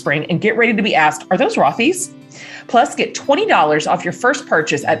accessories this spring and get ready to be asked, are those Rothy's? Plus, get $20 off your first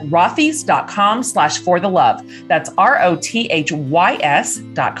purchase at rothys.com/forthelove. That's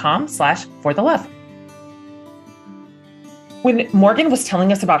ROTHYS.com/forthelove. When Morgan was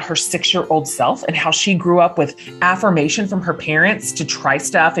telling us about her 6-year-old self and how she grew up with affirmation from her parents to try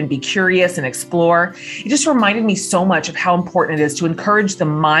stuff and be curious and explore, it just reminded me so much of how important it is to encourage the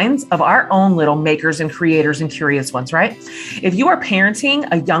minds of our own little makers and creators and curious ones, right? If you are parenting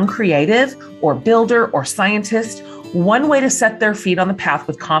a young creative or builder or scientist, one way to set their feet on the path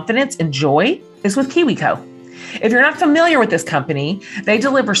with confidence and joy is with KiwiCo. If you're not familiar with this company, they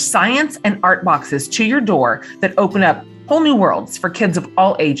deliver science and art boxes to your door that open up whole new worlds for kids of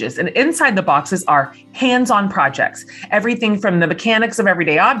all ages. And inside the boxes are hands-on projects, everything from the mechanics of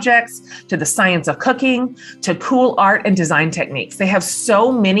everyday objects to the science of cooking to cool art and design techniques. They have so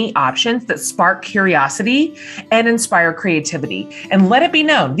many options that spark curiosity and inspire creativity. And let it be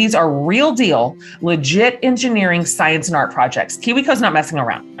known, these are real deal, legit engineering, science, and art projects. KiwiCo's not messing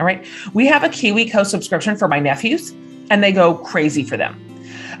around, all right? We have a KiwiCo subscription for my nephews, and they go crazy for them.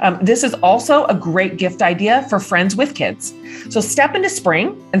 This is also a great gift idea for friends with kids. So step into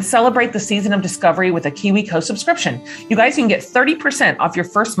spring and celebrate the season of discovery with a KiwiCo subscription. You guys can get 30% off your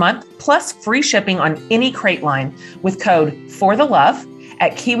first month plus free shipping on any crate line with code FORTHELOVE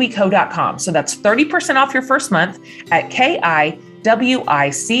at kiwico.com. So that's 30% off your first month at KIWICO.com,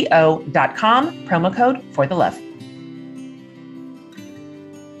 promo code FORTHELOVE.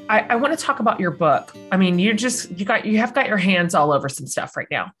 I want to talk about your book. I mean, you have got your hands all over some stuff right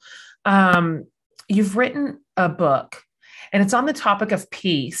now. You've written a book and it's on the topic of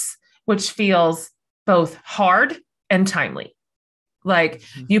peace, which feels both hard and timely. Like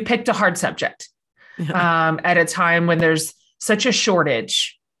you picked a hard subject at a time when there's such a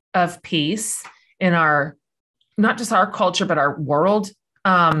shortage of peace in not just our culture, but our world.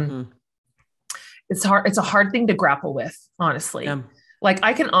 It's hard. It's a hard thing to grapple with, honestly. Yeah. Like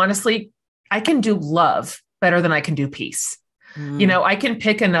I can do love better than I can do peace. I can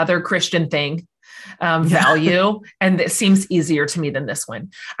pick another Christian thing, value, and it seems easier to me than this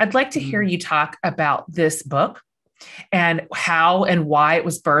one. I'd like to hear you talk about this book and how and why it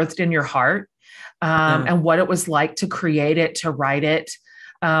was birthed in your heart, and what it was like to create it, to write it,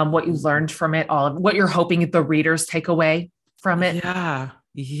 what you learned from it, all of what you're hoping the readers take away from it. Yeah.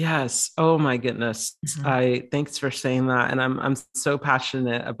 Yes. Oh my goodness. Thanks for saying that. And I'm so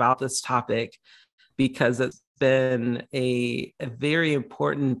passionate about this topic because it's been a very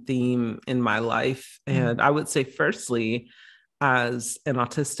important theme in my life. And I would say firstly, as an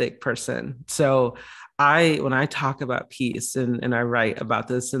autistic person. So when I talk about peace and I write about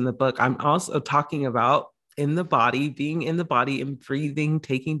this in the book, I'm also talking about in the body, being in the body and breathing,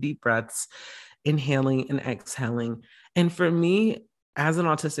 taking deep breaths, inhaling and exhaling. And for me, as an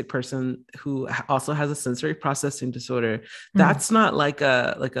autistic person who also has a sensory processing disorder, that's not like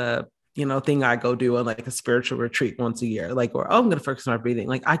a thing I go do on like a spiritual retreat once a year, like, or, I'm going to focus on my breathing.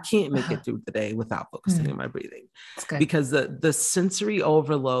 Like I can't make it through the day without focusing on my breathing because the sensory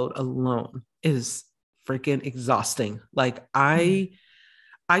overload alone is freaking exhausting. Like I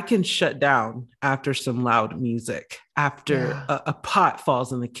can shut down after some loud music, after a pot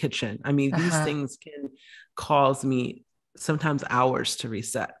falls in the kitchen. I mean, these things can cause me sometimes hours to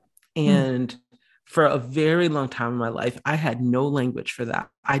reset. And for a very long time in my life, I had no language for that.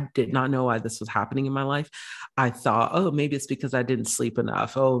 I did not know why this was happening in my life. I thought, oh, maybe it's because I didn't sleep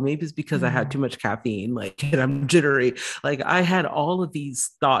enough. Oh, maybe it's because I had too much caffeine, like, and I'm jittery. Like I had all of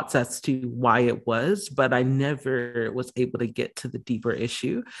these thoughts as to why it was, but I never was able to get to the deeper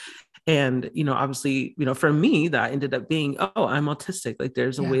issue. And, obviously, for me, that ended up being, oh, I'm autistic. Like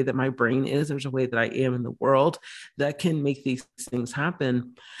there's a way that my brain is, there's a way that I am in the world that can make these things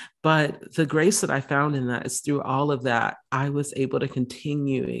happen. But the grace that I found in that is through all of that, I was able to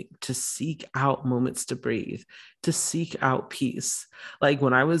continue to seek out moments to breathe, to seek out peace. Like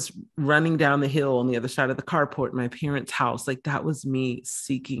when I was running down the hill on the other side of the carport in my parents' house, like that was me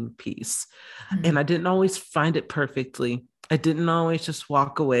seeking peace. And I didn't always find it perfectly. I didn't always just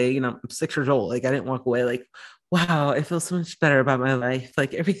walk away. I'm 6 years old. Like I didn't walk away like, wow, I feel so much better about my life.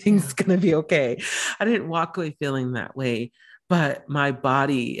 Like everything's going to be okay. I didn't walk away feeling that way, but my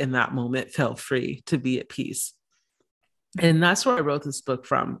body in that moment felt free to be at peace. And that's where I wrote this book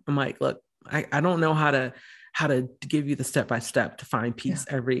from. I'm like, look, I don't know how to give you the step-by-step to find peace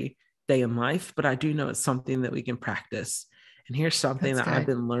every day in life, but I do know it's something that we can practice. And here's something that I've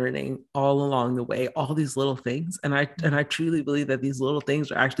been learning all along the way, all these little things. And I truly believe that these little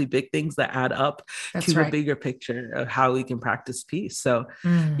things are actually big things that add up to the bigger picture of how we can practice peace. So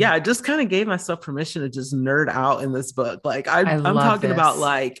I just kind of gave myself permission to just nerd out in this book. Like I'm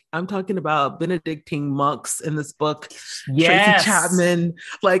talking about Benedictine monks in this book, Tracy Chapman.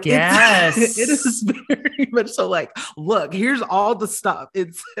 Like it is very much so like, look, here's all the stuff.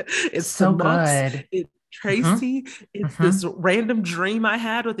 It's so the monks. good. Tracy, it's this random dream I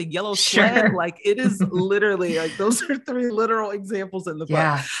had with a yellow sled. Like it is literally like those are 3 literal examples in the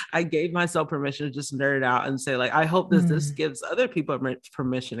book. I gave myself permission to just nerd out and say like, I hope that this gives other people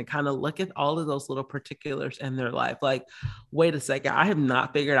permission to kind of look at all of those little particulars in their life. Like, wait a second, I have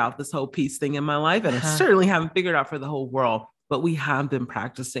not figured out this whole peace thing in my life. And I certainly haven't figured out for the whole world, but we have been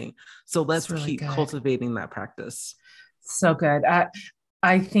practicing. So let's keep cultivating that practice. So good.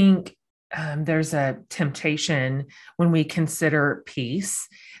 I think there's a temptation when we consider peace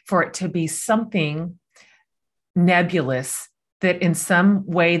for it to be something nebulous that in some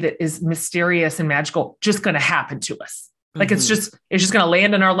way that is mysterious and magical, just going to happen to us. Like it's just going to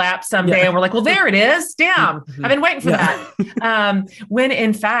land in our lap someday. And we're like, well, there it is. Damn. I've been waiting for that. When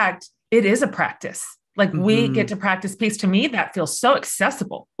in fact, it is a practice. Like we get to practice peace. To me, that feels so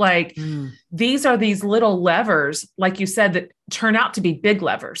accessible. Like these are these little levers, like you said, that turn out to be big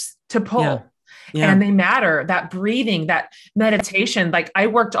levers to pull. And they matter. That breathing, that meditation, like I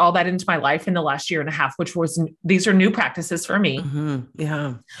worked all that into my life in the last year and a half, these are new practices for me.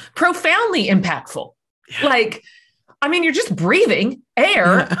 Profoundly impactful. Like I mean, you're just breathing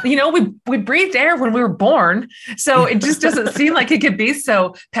air. Yeah. You know, we breathed air when we were born. So it just doesn't seem like it could be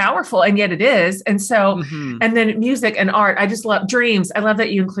so powerful. And yet it is. And so, Mm-hmm. and then music and art. I just love dreams. I love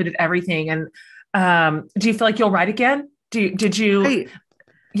that you included everything. And do you feel like you'll write again? Did you? I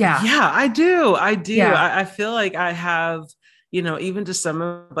Yeah. Yeah, I do. I do. Yeah. I feel like I have, even just some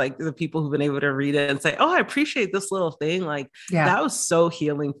of like the people who've been able to read it and say, oh, I appreciate this little thing. Like Yeah. that was so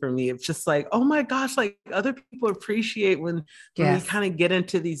healing for me. It's just like, oh my gosh, like other people appreciate when we Yes. kind of get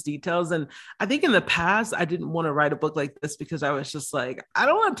into these details. And I think in the past, I didn't want to write a book like this because I was just like, I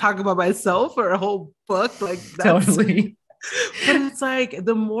don't want to talk about myself for a whole book. Like that's Totally. but it's like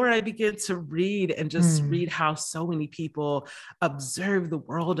the more I begin to read and just Mm, read how so many people observe the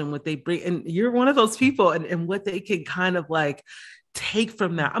world and what they bring, and you're one of those people, and what they can kind of like take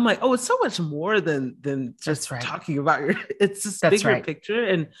from that. I'm like, oh, it's so much more than that's just right. talking about your it's this That's bigger right. picture.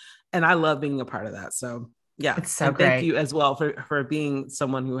 And I love being a part of that. So yeah. It's so And thank great. you as well for being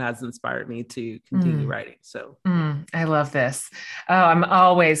someone who has inspired me to continue Mm, writing. So yeah. I love this. Oh, I'm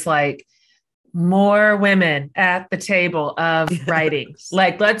always like, more women at the table of writing. Yes.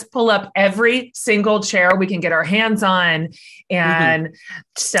 Like, let's pull up every single chair we can get our hands on Mhm. and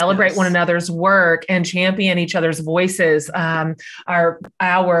celebrate one Yes. another's work and champion each other's voices,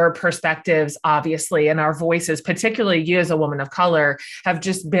 our perspectives, obviously, and our voices, particularly you as a woman of color, have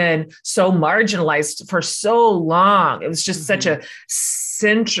just been so marginalized for so long. It was just such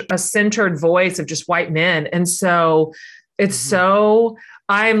Mhm. a centered voice of just white men. And so it's Mhm. so,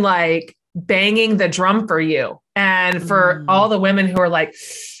 I'm like, banging the drum for you. And for all Mm. the women who are like,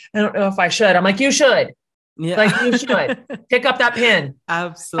 I don't know if I should, I'm like, you should. Like, you should Yeah. pick up that pen.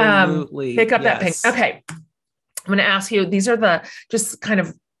 Absolutely. Pick up that pen. Yes. Okay. I'm going to ask you, these are the just kind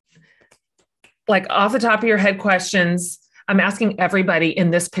of like off the top of your head questions. I'm asking everybody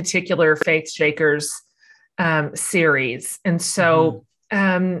in this particular Faith Shakers series. And Mhm. so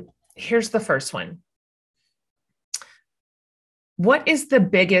here's the first one. What is the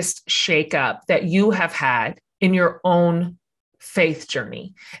biggest shakeup that you have had in your own faith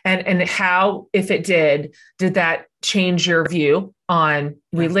journey? And how, if it did that change your view on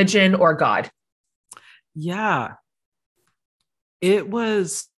Yeah. religion or God? Yeah. It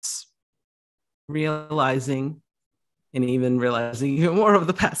was realizing, and even realizing even more over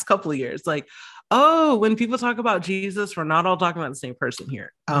the past couple of years, like, oh, when people talk about Jesus, we're not all talking about the same person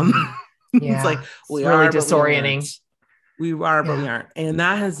here. Mm, It's like yeah, it's we really are, but we aren't. disorienting. We are, but we Yeah. aren't. And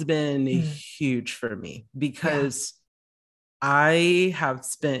that has been Mm, huge for me yeah. because I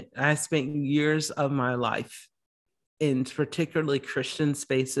spent years of my life in particularly Christian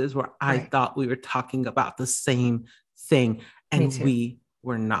spaces where I Right. thought we were talking about the same thing, Me and too. we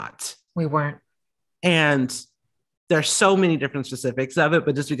were not. We weren't. And there's so many different specifics of it,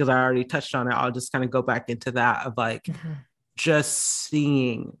 but just because I already touched on it, I'll just kind of go back into that of like Mhm. just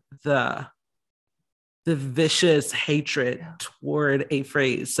seeing the vicious hatred Yeah. toward a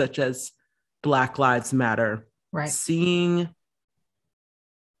phrase such as Black Lives Matter, Right. seeing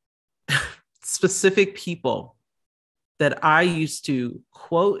specific people that I used to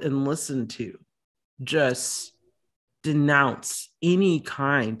quote and listen to just denounce any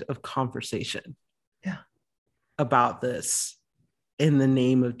kind of conversation Yeah. about this in the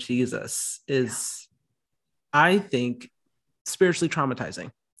name of Jesus Yeah. is, I think, spiritually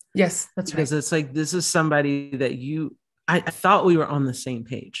traumatizing. Yes, that's right. Because it's like, this is somebody that I thought we were on the same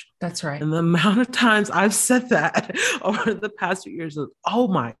page. That's right. And the amount of times I've said that over the past few years of, oh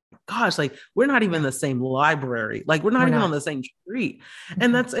my gosh, like we're not even in Yeah. the same library. Like we're not We're even on not. the same street.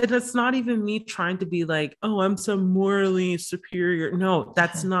 And Mhm. that's not even me trying to be like, oh, I'm so morally superior. No,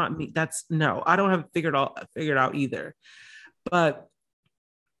 that's Uh-huh. not me. That's no, I don't have figured out either. But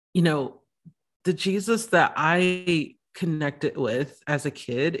you know, the Jesus that I connected with as a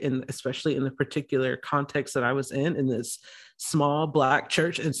kid, and especially in the particular context that I was in this small Black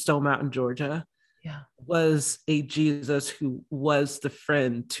church in Stone Mountain, Georgia, Yeah. was a Jesus who was the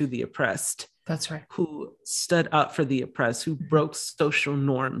friend to the oppressed, That's right. who stood up for the oppressed, who Mhm. broke social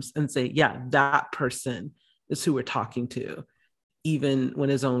norms and say, yeah, that person is who we're talking to. Even when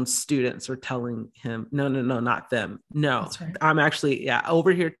his own students were telling him, no, no, no, not them. No, That's right. I'm actually, yeah,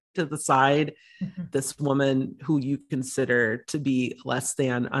 over here to the side, Mhm. this woman who you consider to be less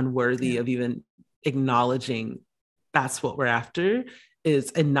than, unworthy Yeah. of even acknowledging that's what we're after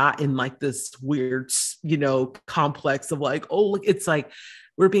is, and not in like this weird, complex of like, oh, look, it's like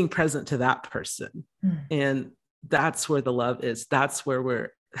we're being present to that person. Mm. And that's where the love is. That's what we're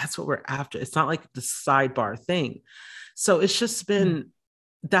after. It's not like the sidebar thing. So it's just Mm. been,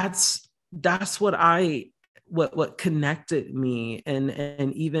 that's what connected me.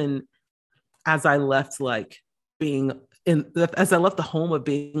 And even as I left like being as I left the home of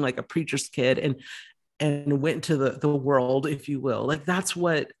being like a preacher's kid and went to the world, if you will. Like that's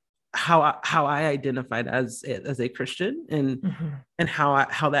how I identified as a Christian, and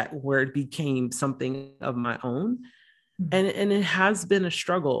how that word became something of my own. And it has been a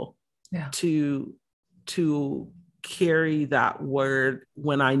struggle to carry that word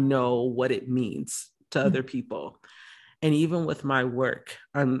when I know what it means to other people. And even with my work,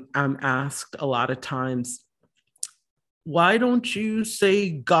 I'm asked a lot of times, why don't you say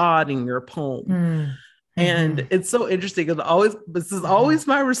God in your poem? And it's so interesting because this is always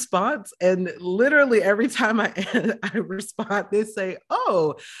my response. And literally every time I respond, they say,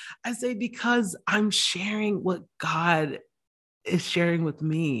 oh, I say, because I'm sharing what God is sharing with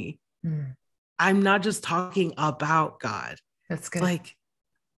me. I'm not just talking about God. That's good. Like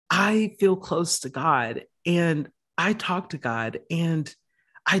I feel close to God, and I talk to God, and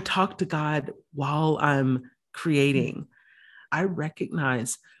I talk to God while I'm creating. I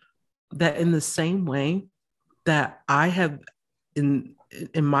recognize that in the same way that I have in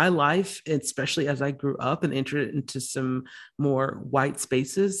my life, especially as I grew up and entered into some more white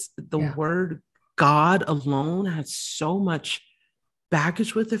spaces, the word God alone has so much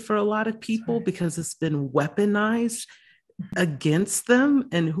baggage with it for a lot of people because it's been weaponized against them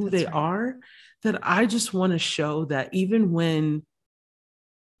and who they are, that I just want to show that even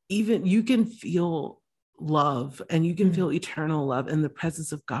you can feel love and you can feel eternal love in the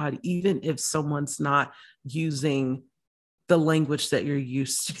presence of God, even if someone's not using the language that you're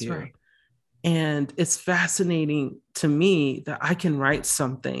used to. Right. And it's fascinating to me that I can write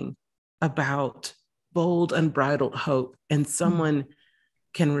something about bold, unbridled hope, and someone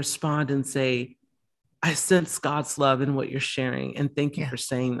can respond and say, I sense God's love in what you're sharing. And thank you for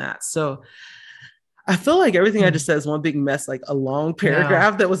saying that. So I feel like everything I just said is one big mess, like a long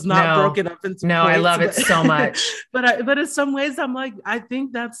paragraph that was not broken up into points. I love it so much. But in some ways I'm like, I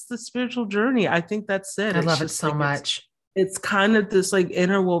think that's the spiritual journey. I think that's it. I love it so much. It's kind of this like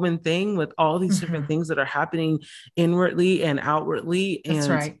interwoven thing with all these different things that are happening inwardly and outwardly. That's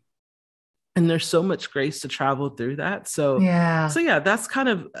right. And there's so much grace to travel through that. So that's kind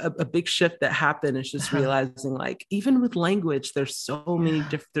of a big shift that happened. It's just realizing, like, even with language, there's so many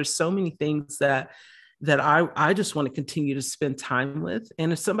things that I just want to continue to spend time with.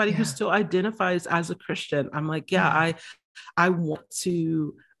 And as somebody who still identifies as a Christian, I'm like, I want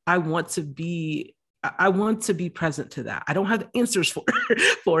to be present to that. I don't have the answers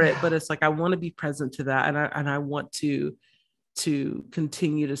for it, but it's like, I want to be present to that. And I want to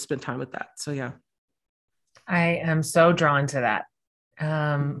continue to spend time with that. So, I am so drawn to that.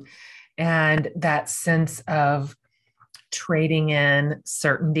 And that sense of trading in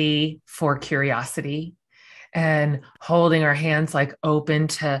certainty for curiosity and holding our hands like open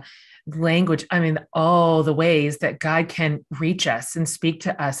to language. I mean, all the ways that God can reach us and speak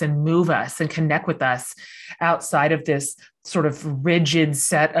to us and move us and connect with us outside of this sort of rigid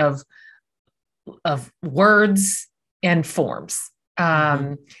set of words and forms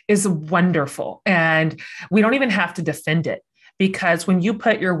is wonderful. And we don't even have to defend it, because when you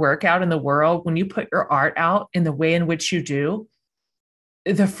put your work out in the world, when you put your art out in the way in which you do,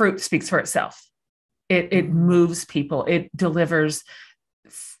 the fruit speaks for itself. It moves people. It delivers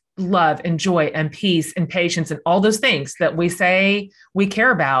love and joy and peace and patience and all those things that we say we care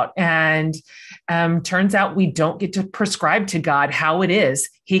about. And turns out we don't get to prescribe to God how it is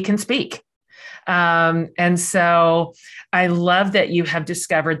He can speak. And so I love that you have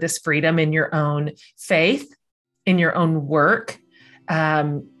discovered this freedom in your own faith, in your own work,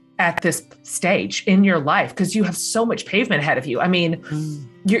 at this stage in your life, because you have so much pavement ahead of you. I mean,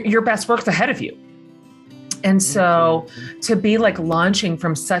 your best work's ahead of you. And so to be like launching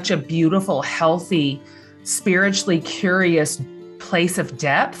from such a beautiful, healthy, spiritually curious place of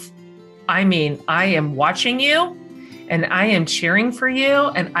depth, I mean, I am watching you and I am cheering for you.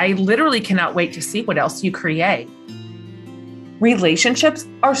 And I literally cannot wait to see what else you create. Relationships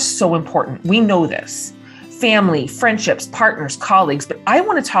are so important. We know this. Family, friendships, partners, colleagues, but I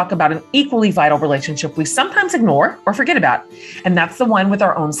want to talk about an equally vital relationship we sometimes ignore or forget about, and that's the one with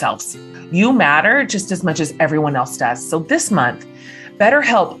our own selves. You matter just as much as everyone else does. So this month,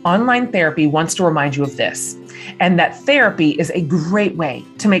 BetterHelp Online Therapy wants to remind you of this, and that therapy is a great way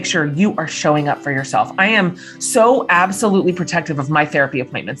to make sure you are showing up for yourself. I am so absolutely protective of my therapy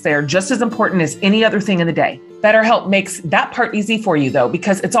appointments. They are just as important as any other thing in the day. BetterHelp makes that part easy for you, though,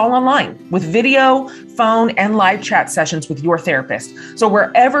 because it's all online with video, phone, and live chat sessions with your therapist. So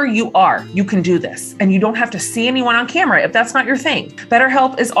wherever you are, you can do this, and you don't have to see anyone on camera if that's not your thing.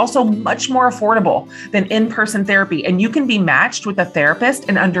 BetterHelp is also much more affordable than in-person therapy, and you can be matched with a therapist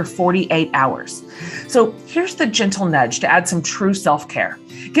in under 48 hours. So here's the gentle nudge to add some true self-care.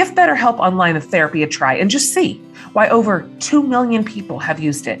 Give BetterHelp Online Therapy a try and just see why over 2 million people have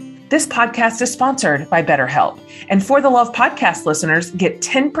used it. This podcast is sponsored by BetterHelp. And For the Love podcast listeners get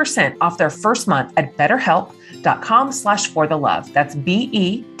 10% off their first month at betterhelp.com/forthelove. That's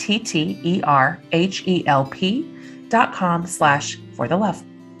BETTERHELP.com/forthelove.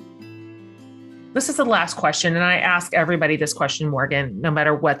 This is the last question, and I ask everybody this question, Morgan, no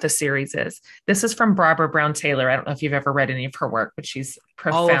matter what the series is. This is from Barbara Brown Taylor. I don't know if you've ever read any of her work, but she's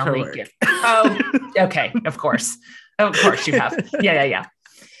profoundly gifted. Oh, okay. Of course. Of course you have. Yeah.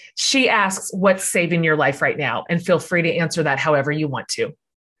 She asks, what's saving your life right now? And feel free to answer that however you want to.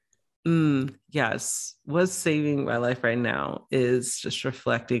 Yes. What's saving my life right now is just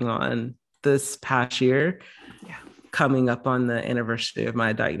reflecting on this past year, coming up on the anniversary of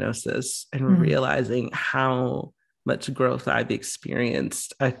my diagnosis and realizing how much growth I've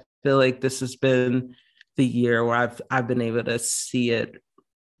experienced. I feel like this has been the year where I've been able to see it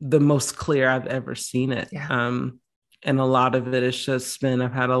the most clear I've ever seen it. Yeah. And a lot of it has just been,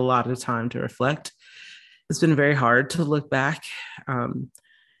 I've had a lot of time to reflect. It's been very hard to look back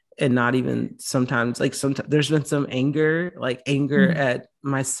and not even sometimes there's been some anger at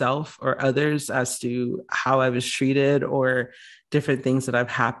myself or others as to how I was treated or different things that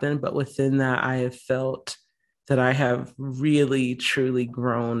have happened. But within that, I have felt that I have really, truly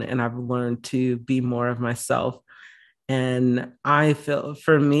grown, and I've learned to be more of myself. And I feel,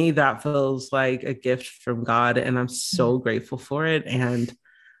 for me, that feels like a gift from God, and I'm so grateful for it. And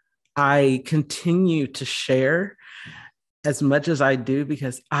I continue to share as much as I do,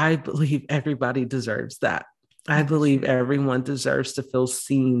 because I believe everybody deserves that. I believe everyone deserves to feel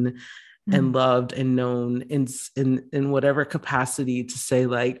seen and loved and known in whatever capacity, to say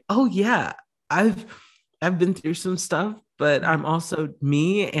like, oh yeah, I've been through some stuff, but I'm also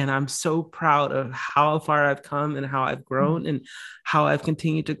me, and I'm so proud of how far I've come and how I've grown and how I've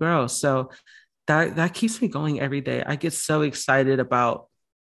continued to grow. So that keeps me going every day. I get so excited about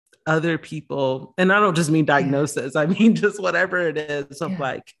other people, and I don't just mean diagnosis, I mean just whatever it is. So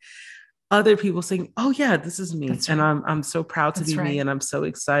like other people saying, oh yeah, this is me. That's right. And I'm so proud to be me, and I'm so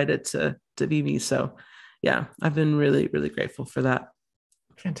excited to be me. So yeah, I've been really, really grateful for that.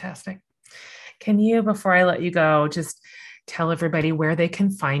 Fantastic. Can you, before I let you go, just tell everybody where they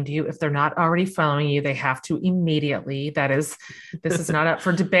can find you? If they're not already following you, they have to immediately. This is not up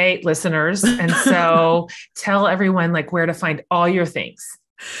for debate, listeners. And so tell everyone like where to find all your things.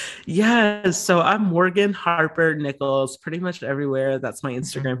 Yes. So I'm Morgan Harper Nichols, pretty much everywhere. That's my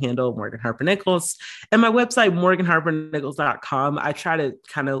Instagram handle, Morgan Harper Nichols. And my website, morganharpernichols.com. I try to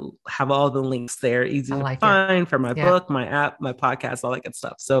kind of have all the links there, easy to find for my book, my app, my podcast, all that good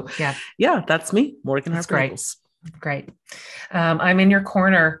stuff. So yeah, that's me, Morgan Harper Nichols. Great. I'm in your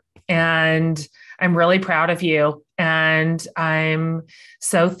corner, and I'm really proud of you. And I'm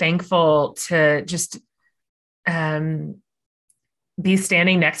so thankful to just be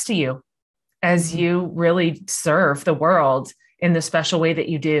standing next to you as you really serve the world in the special way that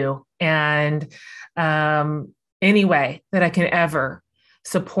you do. And any way that I can ever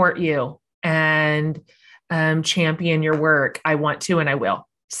support you and champion your work, I want to, and I will.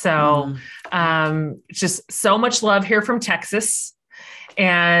 So just so much love here from Texas.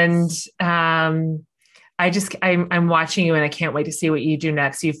 And I'm watching you, and I can't wait to see what you do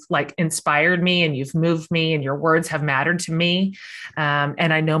next. You've like inspired me, and you've moved me, and your words have mattered to me.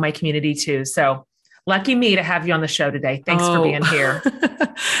 And I know my community too. So lucky me to have you on the show today. Thanks for being here.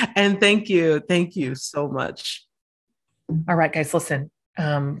 And thank you. Thank you so much. All right, guys, listen,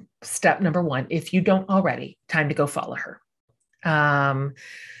 step number 1, if you don't already, time to go follow her.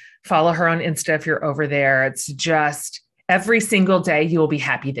 Follow her on Insta if you're over there. It's just every single day you will be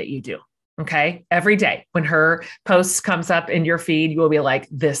happy that you do. Okay. Every day when her post comes up in your feed, you will be like,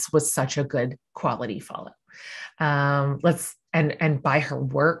 this was such a good quality follow. And buy her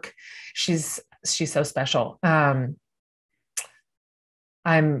work. She's so special. I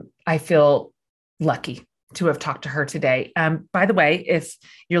feel lucky to have talked to her today. By the way, if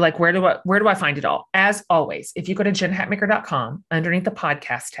you're like, where do I find it all? As always, if you go to jenhatmaker.com underneath the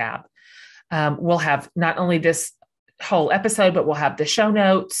podcast tab, we'll have not only this whole episode, but we'll have the show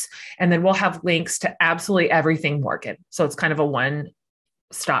notes, and then we'll have links to absolutely everything Morgan. So it's kind of a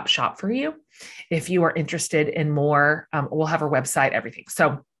one-stop shop for you. If you are interested in more, we'll have our website, everything.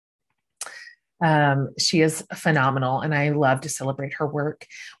 So She is phenomenal, and I love to celebrate her work.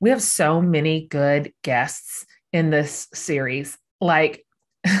 We have so many good guests in this series. Like,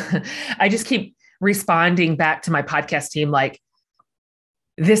 I just keep responding back to my podcast team, like,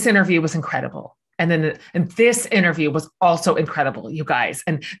 this interview was incredible. And this interview was also incredible, you guys.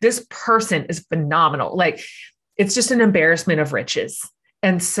 And this person is phenomenal. Like, it's just an embarrassment of riches.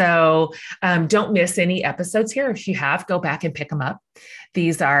 And so don't miss any episodes here. If you have, go back and pick them up.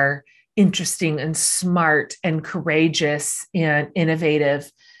 These are interesting and smart and courageous and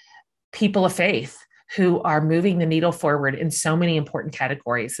innovative people of faith who are moving the needle forward in so many important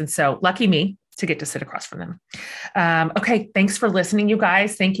categories. And so lucky me to get to sit across from them. Okay. Thanks for listening, you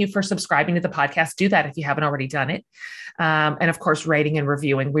guys. Thank you for subscribing to the podcast. Do that if you haven't already done it. And of course, rating and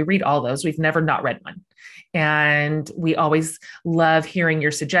reviewing. We read all those. We've never not read one. And we always love hearing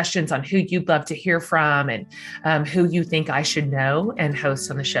your suggestions on who you'd love to hear from and who you think I should know and host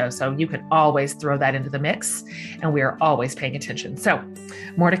on the show. So you can always throw that into the mix, and we are always paying attention. So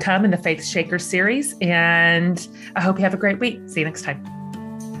more to come in the Faith Shakers series. And I hope you have a great week. See you next time.